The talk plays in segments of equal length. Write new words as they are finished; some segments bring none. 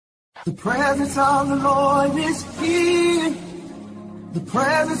The presence of the Lord is here. The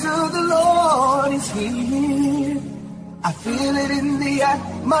presence of the Lord is here. I feel it in the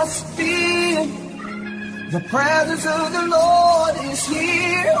atmosphere. The presence of the Lord is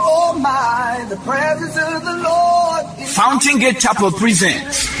here. Oh my, the presence of the Lord is here. Fountain Gate Chapel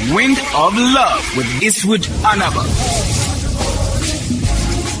presents Wind of Love with Eastwood Anaba.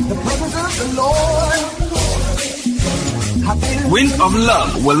 The presence of the Lord. Wind of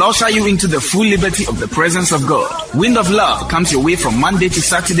Love will usher you into the full liberty of the presence of God. Wind of Love comes your way from Monday to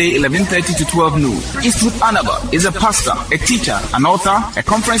Saturday, 11:30 to 12 noon. Eastwood Anaba is a pastor, a teacher, an author, a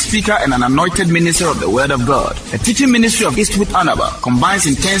conference speaker, and an anointed minister of the Word of God. The teaching ministry of Eastwood Anaba combines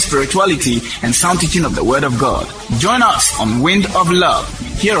intense spirituality and sound teaching of the Word of God. Join us on Wind of Love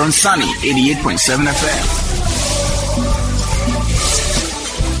here on Sunny 88.7 FM.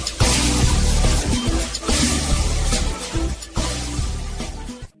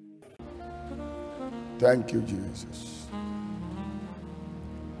 Thank you, Jesus.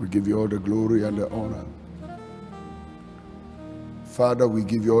 We give you all the glory and the honor. Father, we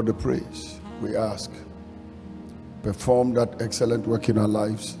give you all the praise. We ask, perform that excellent work in our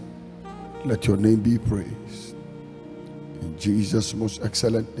lives. Let your name be praised. In Jesus' most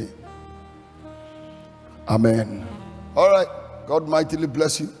excellent name. Amen. All right. God mightily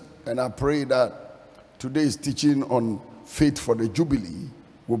bless you. And I pray that today's teaching on faith for the Jubilee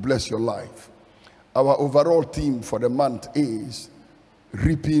will bless your life. Our overall theme for the month is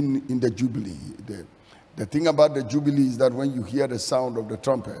reaping in the Jubilee. The thing about the Jubilee is that when you hear the sound of the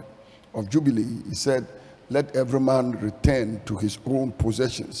trumpet of Jubilee, he said, let every man return to his own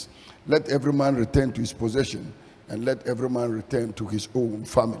possessions. Let every man return to his possession, and let every man return to his own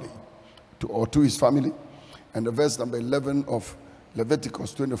family, to his family. And the verse number 11 of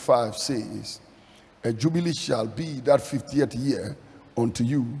Leviticus 25 says, a Jubilee shall be that 50th year unto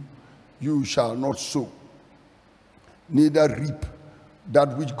you. You shall not sow, neither reap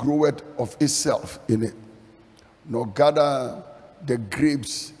that which groweth of itself in it, nor gather the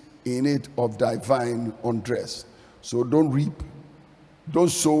grapes in it of thy vine undressed. So don't reap, don't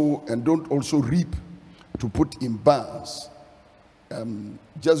sow, and don't also reap to put in barns.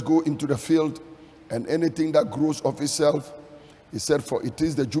 Just go into the field, and anything that grows of itself, he said, for it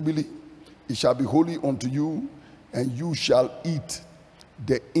is the Jubilee, it shall be holy unto you, and you shall eat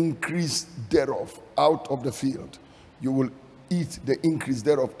the increase thereof out of the field. You will eat the increase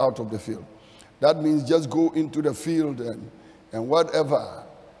thereof out of the field. That means just go into the field and whatever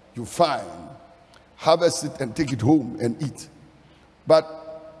you find, harvest it and take it home and eat. But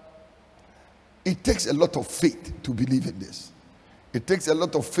it takes a lot of faith to believe in this. It takes a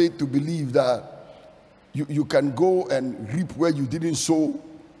lot of faith to believe that you can go and reap where you didn't sow,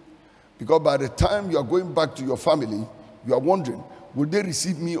 because by the time you are going back to your family, you are wondering, will they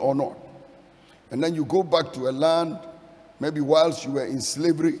receive me or not? And then you go back to a land, maybe whilst you were in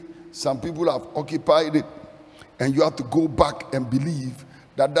slavery, some people have occupied it, and you have to go back and believe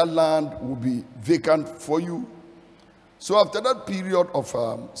that that land will be vacant for you. So after that period of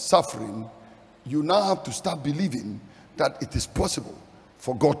suffering, you now have to start believing that it is possible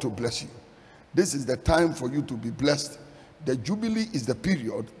for God to bless you. This is the time for you to be blessed. The Jubilee is the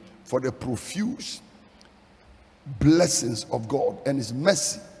period for the profuse blessings of God and his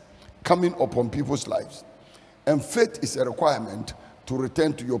mercy coming upon people's lives. And faith is a requirement to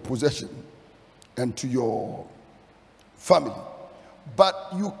return to your possession and to your family. But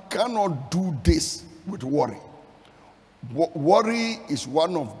you cannot do this with worry. Worry is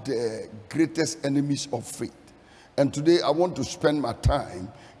one of the greatest enemies of faith. And today I want to spend my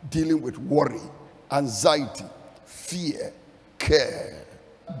time dealing with worry, anxiety, fear, care.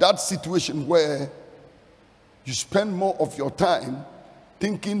 That situation where you spend more of your time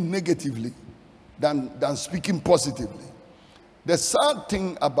thinking negatively than speaking positively. The sad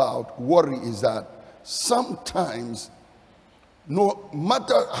thing about worry is that sometimes, no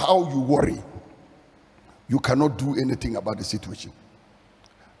matter how you worry, you cannot do anything about the situation.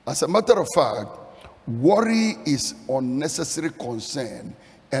 As a matter of fact, worry is unnecessary concern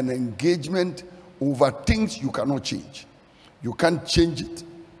and engagement over things you cannot change. You can't change it.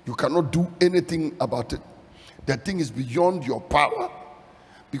 You cannot do anything about it. The thing is beyond your power,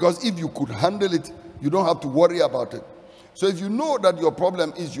 because if you could handle it, you don't have to worry about it. So if you know that your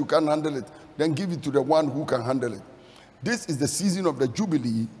problem is you can't handle it, then give it to the one who can handle it. This is the season of the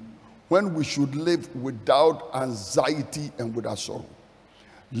Jubilee when we should live without anxiety and without sorrow.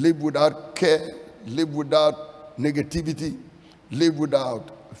 Live without care, live without negativity, live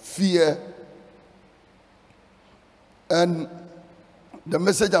without fear. And the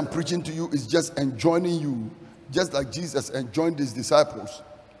message I'm preaching to you is just enjoining you, just like Jesus enjoined his disciples,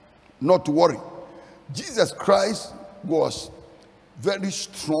 not to worry. Jesus Christ was very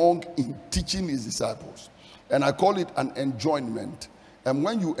strong in teaching his disciples. And I call it an enjoinment. And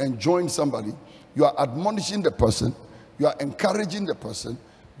when you enjoin somebody, you are admonishing the person, you are encouraging the person,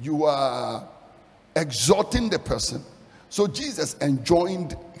 you are exhorting the person. So Jesus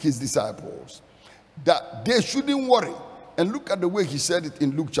enjoined his disciples that they shouldn't worry. And look at the way he said it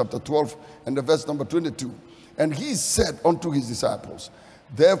in Luke chapter 12 and the verse number 22. And he said unto his disciples,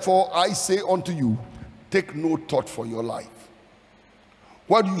 therefore I say unto you, take no thought for your life,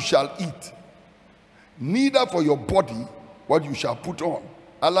 what you shall eat, neither for your body what you shall put on.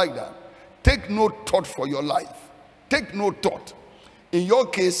 I like that. Take no thought for your life. Take no thought. In your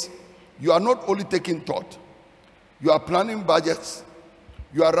case, you are not only taking thought, you are planning budgets,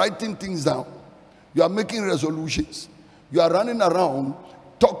 you are writing things down, you are making resolutions, you are running around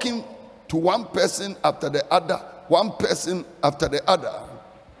talking to one person after the other, one person after the other.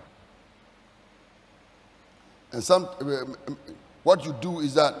 And what you do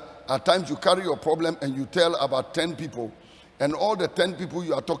is that at times you carry your problem and you tell about 10 people, and all the 10 people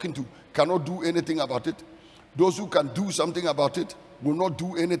you are talking to cannot do anything about it. Those who can do something about it will not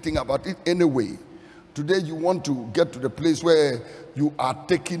do anything about it anyway. Today you want to get to the place where you are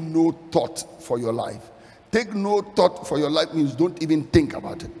taking no thought for your life. Take no thought for your life means don't even think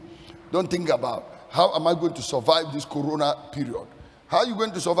about it. Don't think about how am I going to survive this corona period. How are you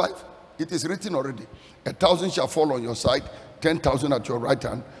going to survive? It is written already. 1,000 shall fall on your side, 10,000 at your right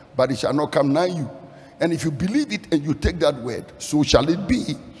hand, but it shall not come nigh you. And if you believe it and you take that word, so shall it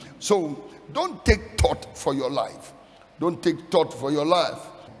be. So don't take thought for your life. Don't take thought for your life.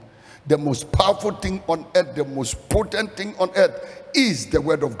 The most powerful thing on earth, the most potent thing on earth is the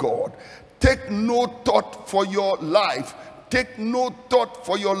word of God. Take no thought for your life. Take no thought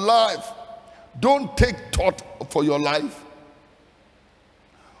for your life. Don't take thought for your life.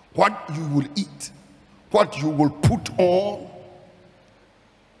 What you will eat, what you will put on.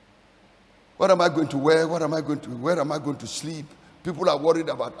 What am I going to wear? Where am I going to sleep? People are worried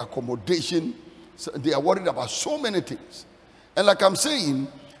about accommodation. They are worried about so many things. And like I'm saying,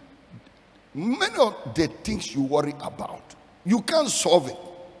 many of the things you worry about, you can't solve it.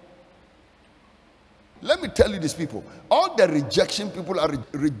 Let me tell you this, people. All the rejection, people are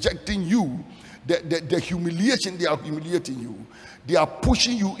rejecting you. The humiliation, they are humiliating you. They are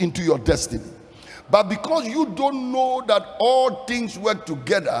pushing you into your destiny. But because you don't know that all things work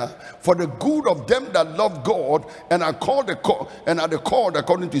together for the good of them that love God and are called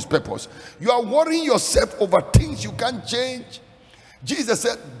according to his purpose, you are worrying yourself over things you can't change. Jesus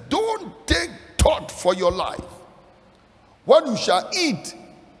said, don't take thought for your life, what you shall eat,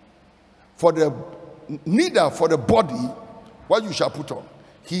 neither for the body what you shall put on.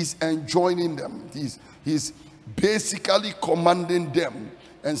 He's enjoining them. He's basically commanding them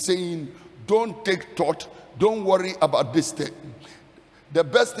and saying, don't take thought, don't worry about this thing. The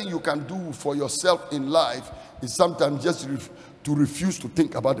best thing you can do for yourself in life is sometimes just to refuse to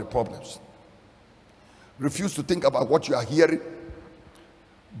think about the problems. Refuse to think about what you are hearing.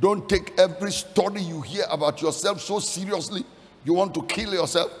 Don't take every story you hear about yourself so seriously you want to kill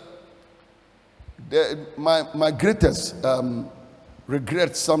yourself. My greatest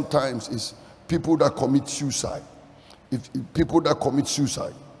regret sometimes is people that commit suicide. If people that commit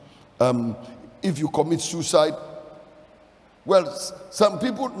suicide. If you commit suicide, well, some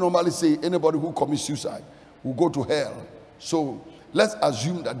people normally say anybody who commits suicide will go to hell. So let's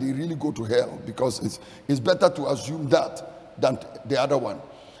assume that they really go to hell, because it's better to assume that than the other one.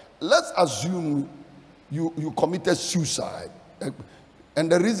 Let's assume you committed suicide.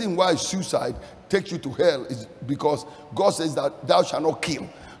 And the reason why suicide takes you to hell is because God says that thou shalt not kill.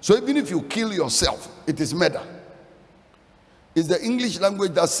 So even if you kill yourself, it is murder. It's the English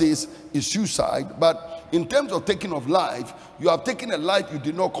language that says it's suicide, but in terms of taking of life, you have taken a life you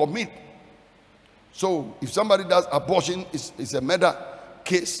did not commit. So if somebody does abortion, it's a murder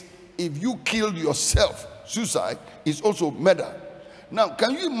case. If you killed yourself, suicide is also murder. Now,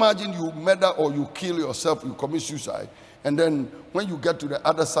 can you imagine you murder or you kill yourself, you commit suicide, and then when you get to the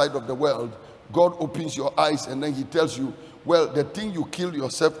other side of the world, God opens your eyes and then he tells you, well, the thing you killed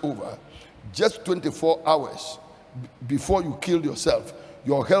yourself over, just 24 hours before you killed yourself,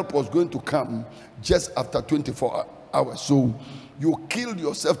 your help was going to come just after 24 hours. So you killed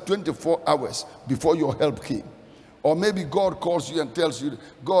yourself 24 hours before your help came. Or maybe God calls you and tells you,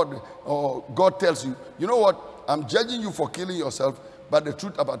 God tells you, you know what, I'm judging you for killing yourself, but the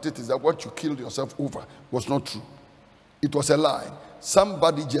truth about it is that what you killed yourself over was not true. It was a lie.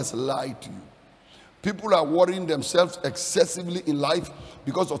 Somebody just lied to you. People are worrying themselves excessively in life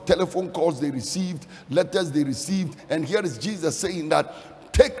because of telephone calls they received, letters they received. And here is Jesus saying that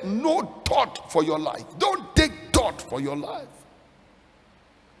take no thought for your life. Don't take thought for your life.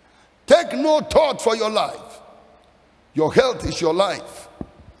 Take no thought for your life. Your health is your life.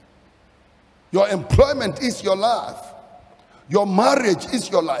 Your employment is your life. Your marriage is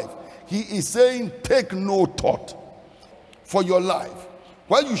your life. He is saying, take no thought for your life.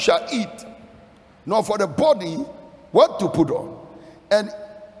 What you shall eat, nor for the body what to put on. And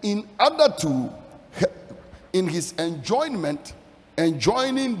in order to, in his enjoyment,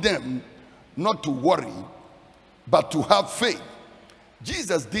 enjoining them not to worry, but to have faith.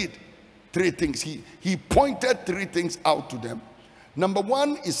 Jesus did three things. He pointed three things out to them. Number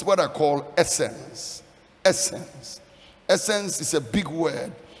one is what I call essence. Essence. Essence is a big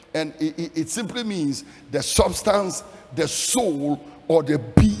word, and it simply means the substance, the soul, or the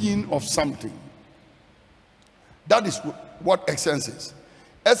being of something. That is what essence is.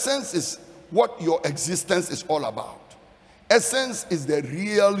 Essence is what your existence is all about. Essence is the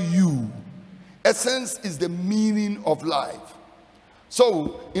real you. Essence is the meaning of life.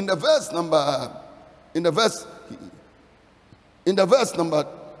 So in the verse number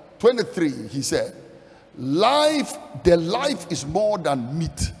 23, he said, the life is more than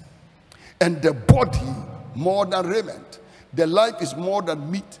meat, and the body more than raiment. The life is more than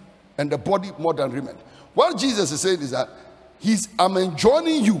meat, and the body more than raiment. What Jesus is saying is that I'm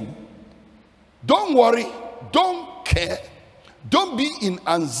enjoining you. Don't worry, don't care, don't be in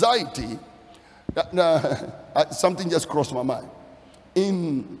anxiety. Something just crossed my mind.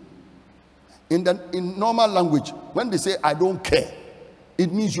 In normal language, when they say I don't care,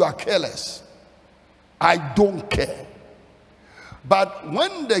 it means you are careless. I don't care. But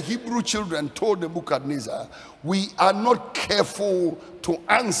when the Hebrew children told Nebuchadnezzar, we are not careful to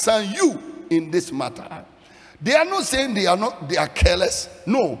answer you in this matter, they are not saying they are careless.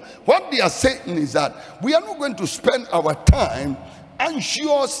 No, what they are saying is that we are not going to spend our time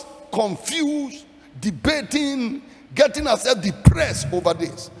anxious, confused, debating, getting ourselves depressed over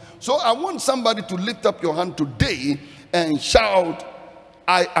this. So I want somebody to lift up your hand today and shout,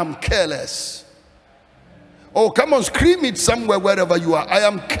 I am careless. Oh, come on, scream it somewhere wherever you are. I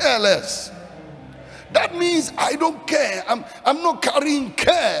am careless. That means I don't care. I'm not carrying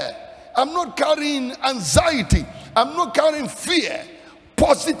care. I'm not carrying anxiety. I'm not carrying fear.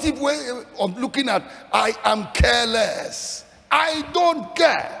 Positive way of looking at I am careless. I don't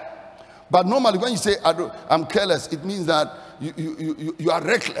care. But normally when you say I'm careless, it means that you are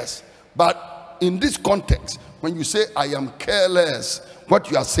reckless. But in this context, when you say I am careless, what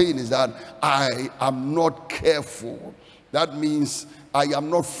you are saying is that I am not careful. That means I am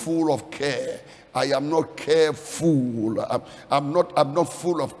not full of care. I am not careful. I'm not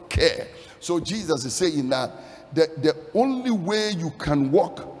full of care. So Jesus is saying that the only way you can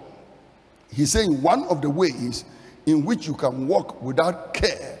walk, he's saying one of the ways in which you can walk without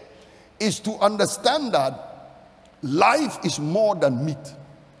care is to understand that life is more than meat,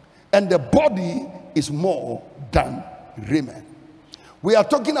 and the body is more than raiment. We are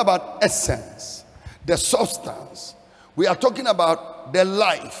talking about essence, the substance. We are talking about the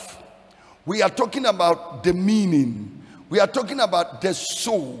life. We are talking about the meaning. We are talking about the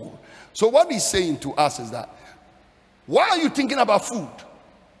soul. So what he's saying to us is that, why are you thinking about food?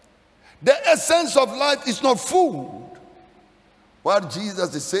 The essence of life is not food. What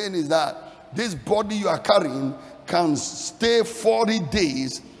Jesus is saying is that this body you are carrying can stay 40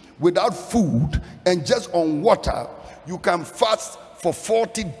 days without food and just on water. You can fast for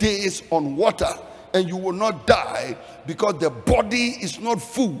 40 days on water and you will not die, because the body is not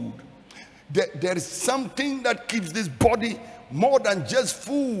food. There is something that keeps this body more than just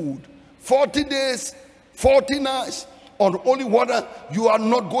food. 40 days, 40 nights on only water, you are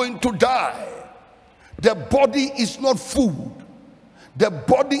not going to die. The body is not food. The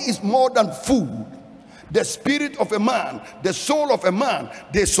body is more than food. The spirit of a man, the soul of a man,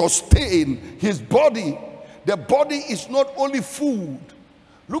 they sustain his body. The body is not only food.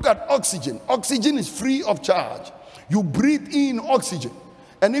 Look at oxygen. Oxygen is free of charge. You breathe in oxygen.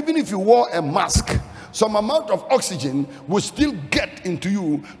 And even if you wore a mask, some amount of oxygen will still get into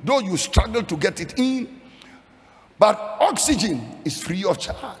you, though you struggle to get it in. But oxygen is free of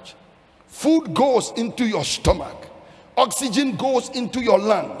charge. Food goes into your stomach. Oxygen goes into your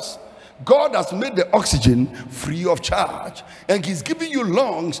lungs. God has made the oxygen free of charge, and he's giving you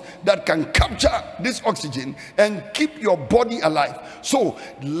lungs that can capture this oxygen and keep your body alive. So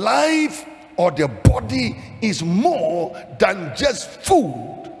life or the body is more than just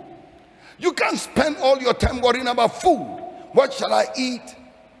food. You can't spend all your time worrying about food. What shall I eat?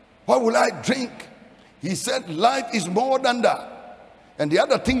 What will I drink? He said life is more than that. And the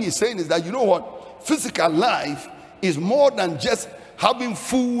other thing he's saying is that, you know what? Physical life is more than just having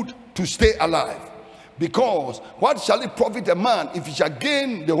food to stay alive. Because what shall it profit a man if he shall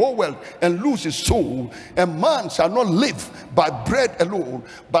gain the whole world and lose his soul? A man shall not live by bread alone,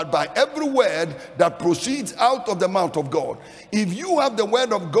 but by every word that proceeds out of the mouth of God. If you have the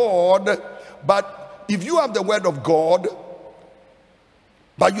word of God,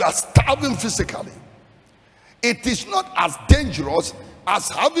 but you are starving physically, it is not as dangerous as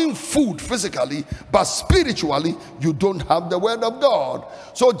having food physically, but spiritually you don't have the word of God.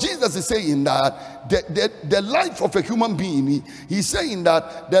 So Jesus is saying that the life of a human being, he's saying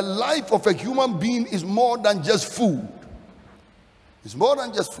that the life of a human being is more than just food. It's more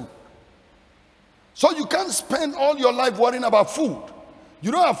than just food. So you can't spend all your life worrying about food.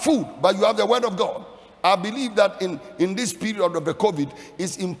 You don't have food, but you have the word of God. I believe that in this period of the COVID,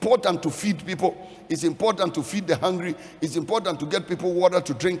 it's important to feed people. It's important to feed the hungry. It's important to get people water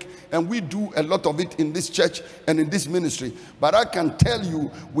to drink. And we do a lot of it in this church and in this ministry. But I can tell you,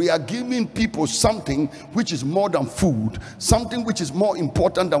 we are giving people something which is more than food, something which is more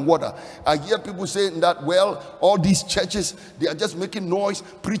important than water. I hear people saying that, well, all these churches, they are just making noise,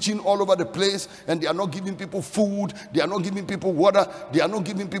 preaching all over the place, and they are not giving people food, they are not giving people water, they are not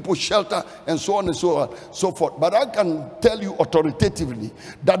giving people shelter, and so on and so forth. But I can tell you authoritatively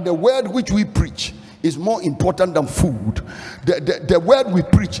that the word which we preach is more important than food. The word we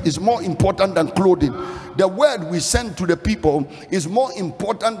preach is more important than clothing. The word we send to the people is more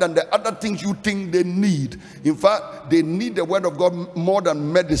important than the other things you think they need. In fact, they need the word of God more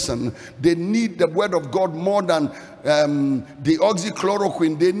than medicine. They need the word of God more than the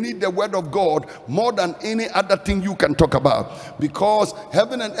oxychloroquine. They need the word of God more than any other thing you can talk about. Because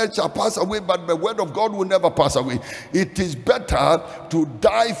heaven and earth shall pass away, but the word of God will never pass away. It is better to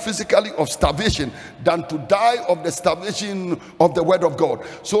die physically of starvation than to die of the starvation of the word of God.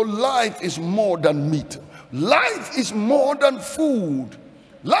 So life is more than meat. Life is more than food.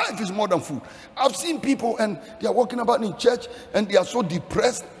 Life is more than food. I've seen people and they are walking about in church and they are so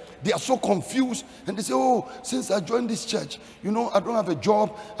depressed. They are so confused and they say, oh, since I joined this church, I don't have a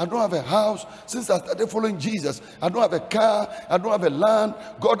job, I don't have a house. Since I started following Jesus, I don't have a car, I don't have a land.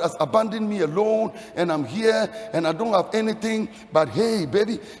 God has abandoned me alone and I'm here and I don't have anything. But hey,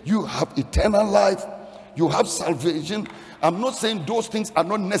 baby, you have eternal life. You have salvation. I'm not saying those things are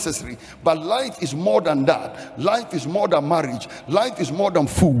not necessary, but life is more than that. Life is more than marriage. Life is more than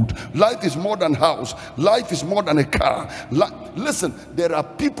food. Life is more than house. Life is more than a car. Listen, there are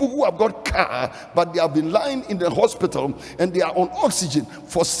people who have got car, but they have been lying in the hospital and they are on oxygen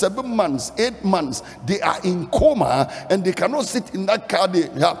for 7 months, 8 months. They are in coma and they cannot sit in that car they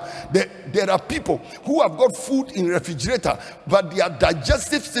have. There are people who have got food in refrigerator, but their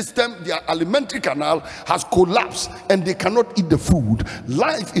digestive system, their alimentary canal has collapsed and they cannot eat the food.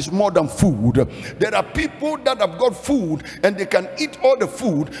 Life is more than food. There are people that have got food and they can eat all the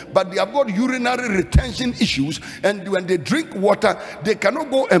food, but they have got urinary retention issues, and when they drink water they cannot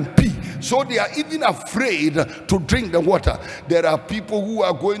go and pee, so they are even afraid to drink the water. There are people who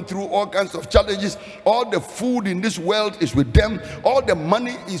are going through all kinds of challenges. All the food in this world is with them, all the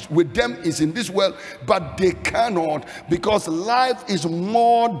money is with them, is in this world, but they cannot, because life is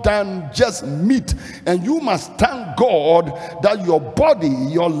more than just meat. And you must thank God that your body,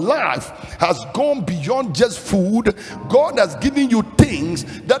 your life has gone beyond just food. God has given you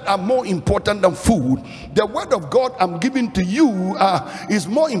things that are more important than food. The word of God I'm giving to you is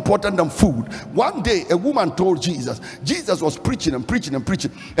more important than food. One day a woman told Jesus was preaching and preaching and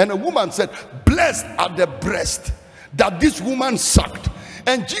preaching, and a woman said, blessed are the breast that this woman sucked.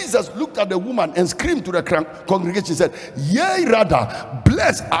 And Jesus looked at the woman and screamed to the congregation, said, yea, rather,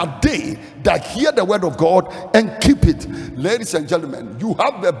 blessed are they that hear the word of God and keep it. Ladies and gentlemen, you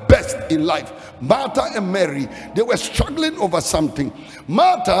have the best in life. Martha and Mary, they were struggling over something.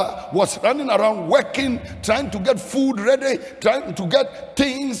 Martha was running around working, trying to get food ready, trying to get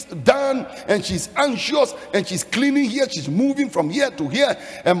things done, and she's anxious and she's cleaning here, she's moving from here to here,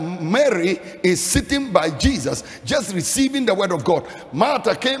 and Mary is sitting by Jesus just receiving the word of God.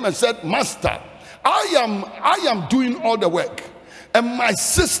 Martha came and said, Master, I am doing all the work, and my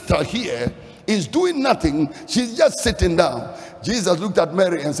sister here is doing nothing. She's just sitting down. Jesus looked at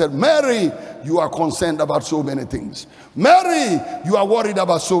Mary and said, Mary, you are concerned about so many things. Mary, you are worried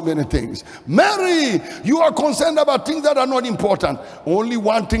about so many things. Mary, you are concerned about things that are not important. Only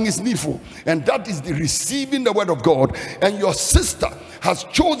one thing is needful, and that is the receiving the word of God. And your sister has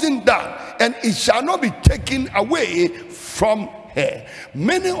chosen that, and it shall not be taken away from hair.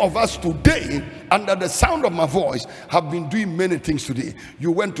 Many of us today, under the sound of my voice, have been doing many things today.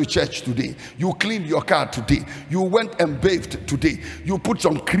 You went to church today. You cleaned your car today. You went and bathed today. You put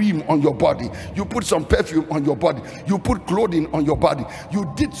some cream on your body. You put some perfume on your body. You put clothing on your body.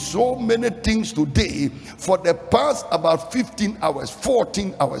 You did so many things today for the past about 15 hours,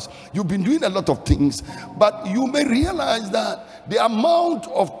 14 hours. You've been doing a lot of things, but you may realize that the amount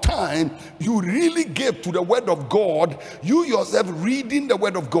of time you really gave to the word of God, you yourself reading the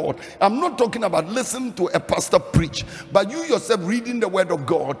word of God. I'm not talking about listening to a pastor preach, but you yourself reading the word of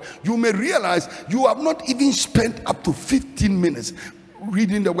God, you may realize you have not even spent up to 15 minutes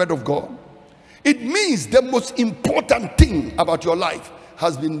reading the word of God. It means the most important thing about your life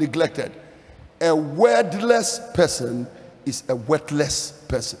has been neglected. A wordless person is a worthless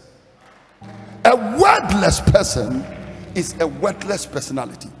person. A wordless person is a worthless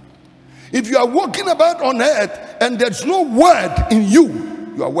personality. If you are walking about on earth and there's no word in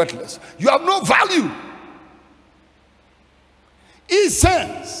you, you are worthless. You have no value.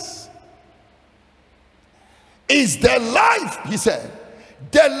 Essence is the life, he said.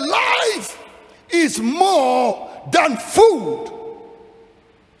 The life is more than food.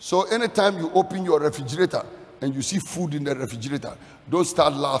 So anytime you open your refrigerator and you see food in the refrigerator, don't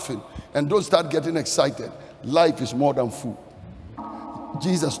start laughing and don't start getting excited. Life is more than food.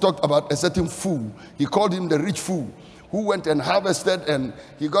 Jesus talked about a certain fool. He called him the rich fool who went and harvested, and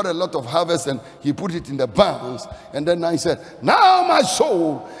he got a lot of harvest and he put it in the barns. And then he said, now my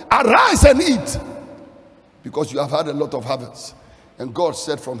soul, arise and eat, because you have had a lot of harvest. And God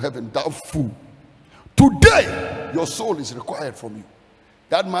said from heaven, thou fool, today your soul is required from you.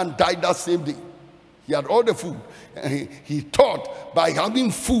 That man died that same day. He had all the food, and he thought by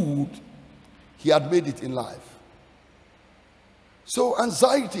having food he had made it in life. So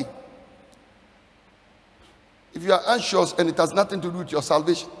anxiety, if you are anxious and it has nothing to do with your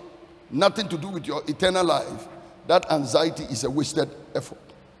salvation, nothing to do with your eternal life, that anxiety is a wasted effort.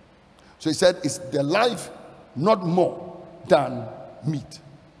 So he said, it's the life not more than meat,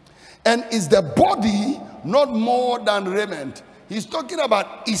 and is the body not more than raiment. He's talking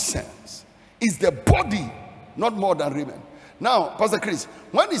about essence. Is the body not more than raiment? Now, Pastor Chris,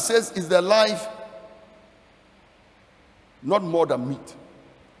 when he says is the life not more than meat,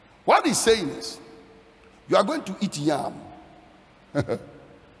 what he's saying is you are going to eat yam.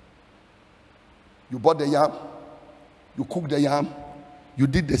 You bought the yam, you cooked the yam, you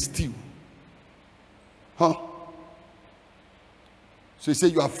did the stew. So you say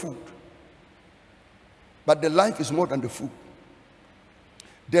you have food, but the life is more than the food.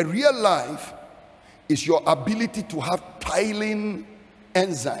 The real life is your ability to have ptyalin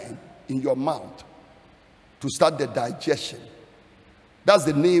enzyme in your mouth to start the digestion. That's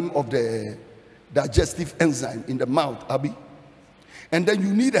the name of the digestive enzyme in the mouth, Abby. And then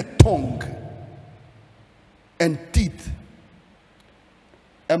you need a tongue and teeth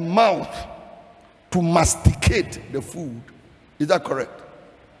and mouth to masticate the food. Is that correct?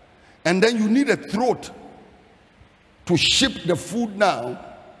 And then you need a throat to ship the food now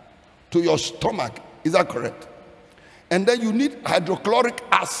to your stomach. Is that correct? And then you need hydrochloric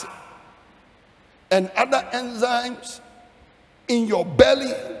acid and other enzymes in your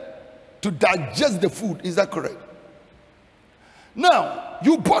belly to digest the food. Is that correct? Now,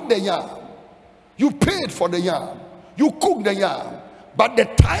 you bought the yam, you paid for the yam, you cooked the yam, but the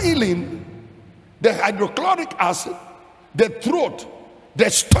ptyalin, the hydrochloric acid, the throat, the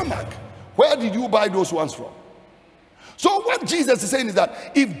stomach, where did you buy those ones from? So what Jesus is saying is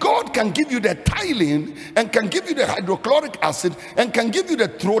that if God can give you the ptyalin and can give you the hydrochloric acid and can give you the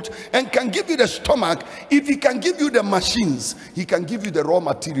throat and can give you the stomach, if he can give you the machines, he can give you the raw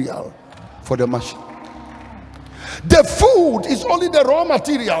material for the machine. The food is only the raw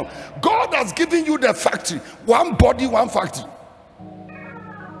material. God has given you the factory. One body, one factory.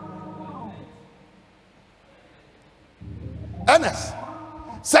 Ernest,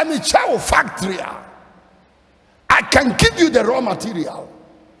 semi-chow factory. I can give you the raw material.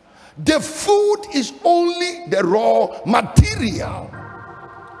 The food is only the raw material.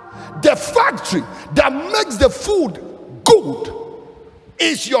 The factory that makes the food good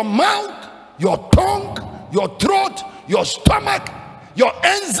is your mouth, your tongue, your throat, your stomach, your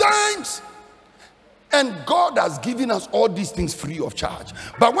enzymes. And God has given us all these things free of charge.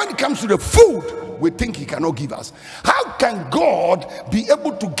 But when it comes to the food, we think he cannot give us. How can God be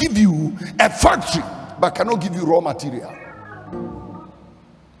able to give you a factory but cannot give you raw material?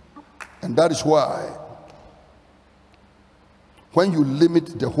 And that is why when you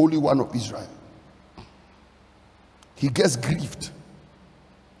limit the Holy One of Israel, he gets grieved.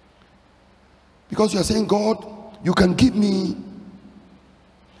 Because you are saying, God, you can give me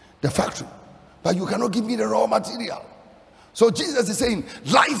the factory, but you cannot give me the raw material. So Jesus is saying,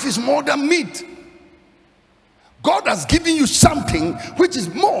 life is more than meat. God has given you something which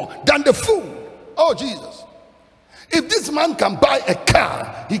is more than the food. Oh, Jesus. If this man can buy a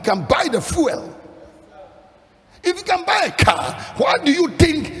car, he can buy the fuel. If he can buy a car, why do you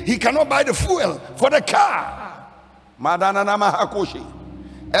think he cannot buy the fuel for the car?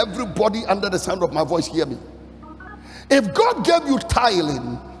 Everybody under the sound of my voice, hear me. If God gave you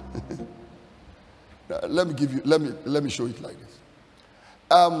tiling, let me show it like this.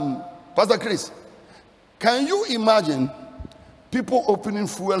 Pastor Chris, can you imagine people opening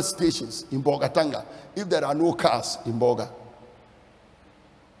fuel stations in Bolgatanga if there are no cars in Bolga?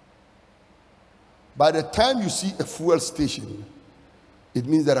 By the time you see a fuel station, it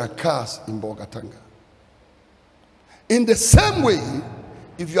means there are cars in Bolgatanga. In the same way,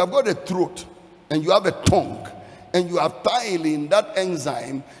 if you have got a throat and you have a tongue and you have thiolin, that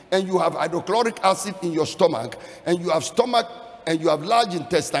enzyme, and you have hydrochloric acid in your stomach, and you have stomach and you have large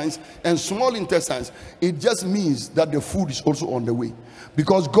intestines and small intestines, it just means that the food is also on the way.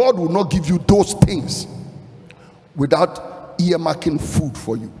 Because God will not give you those things without earmarking food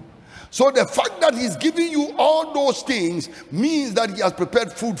for you. So the fact that he's giving you all those things means that he has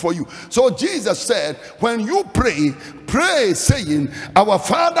prepared food for you. So Jesus said, when you pray, pray saying, our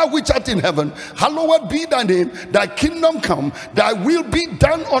Father which art in heaven, hallowed be thy name, thy kingdom come, thy will be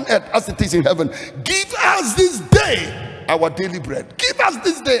done on earth as it is in heaven. Give us this day our daily bread. Give us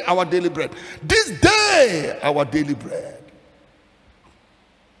this day our daily bread. This day our daily bread.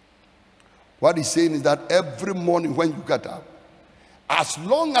 What he's saying is that every morning when you get up, as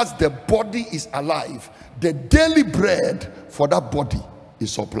long as the body is alive, the daily bread for that body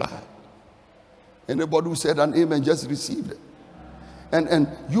is supplied. Anybody who said an amen just received it. And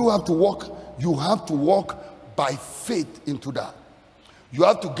you have to walk by faith into that. You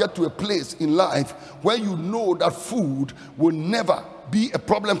have to get to a place in life where you know that food will never be a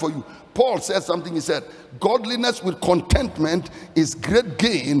problem for you. Paul said something, he said, godliness with contentment is great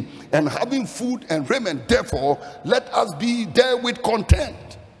gain, and having food and raiment, therefore, let us be therewith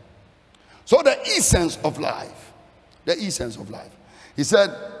content. So the essence of life, he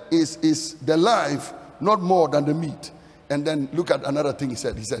said, is the life not more than the meat. And then look at another thing he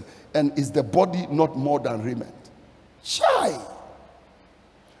said, and is the body not more than raiment? Shy.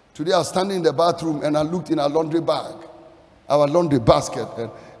 Today I was standing in the bathroom and I looked in our laundry basket,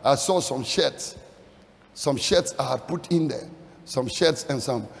 and I saw some shirts. Some shirts I had put in there. Some shirts and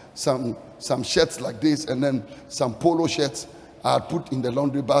some shirts like this, and then some polo shirts I had put in the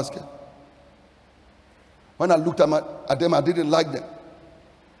laundry basket. When I looked at them, I didn't like them.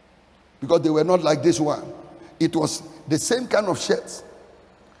 Because they were not like this one. It was the same kind of shirts.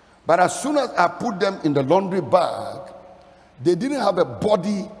 But as soon as I put them in the laundry bag, they didn't have a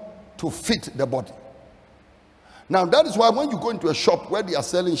body to fit the body. Now that is why when you go into a shop where they are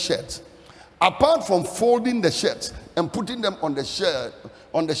selling shirts, apart from folding the shirts and putting them on the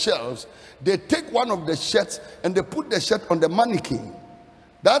shelves, they take one of the shirts and they put the shirt on the mannequin.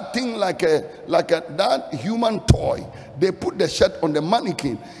 That thing like that human toy. They put the shirt on the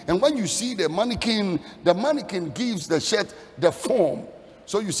mannequin, and when you see the mannequin gives the shirt the form.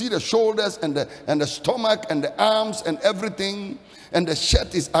 So you see the shoulders and the stomach and the arms and everything, and the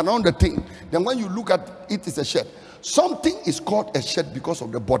shirt is around the thing. Then when you look at it, it's a shirt. Something is called a shirt because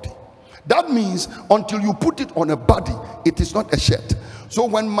of the body. That means until you put it on a body, it is not a shirt. So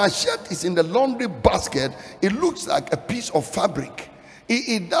when my shirt is in the laundry basket, it looks like a piece of fabric.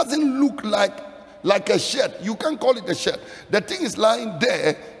 It doesn't look like a shirt. You can't call it a shirt. The thing is lying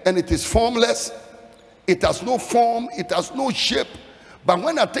there and it is formless. It has no form. It has no shape. But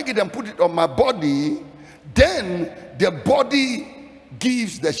when I take it and put it on my body, then the body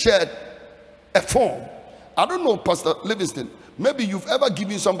gives the shirt a form. I don't know, Pastor Livingston, maybe you've ever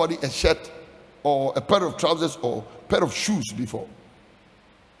given somebody a shirt or a pair of trousers or a pair of shoes before.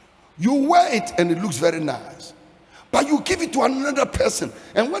 You wear it and it looks very nice. But you give it to another person,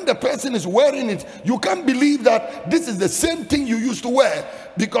 and when the person is wearing it, you can't believe that this is the same thing you used to wear,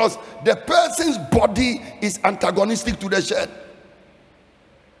 because the person's body is antagonistic to the shirt.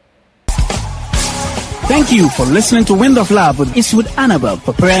 Thank you for listening to Wind of Love with Eastwood Annabelle.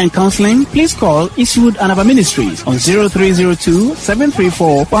 For prayer and counseling, please call Eastwood Annabelle Ministries on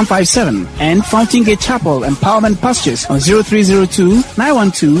 0302-734-157 and Fountain Gate Chapel Empowerment Pastures on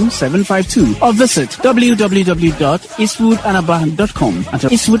 0302-912-752, or visit www.eastwoodannabelle.com.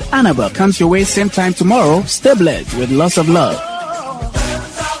 Until Eastwood Annabelle comes your way same time tomorrow, stay blessed with lots of love.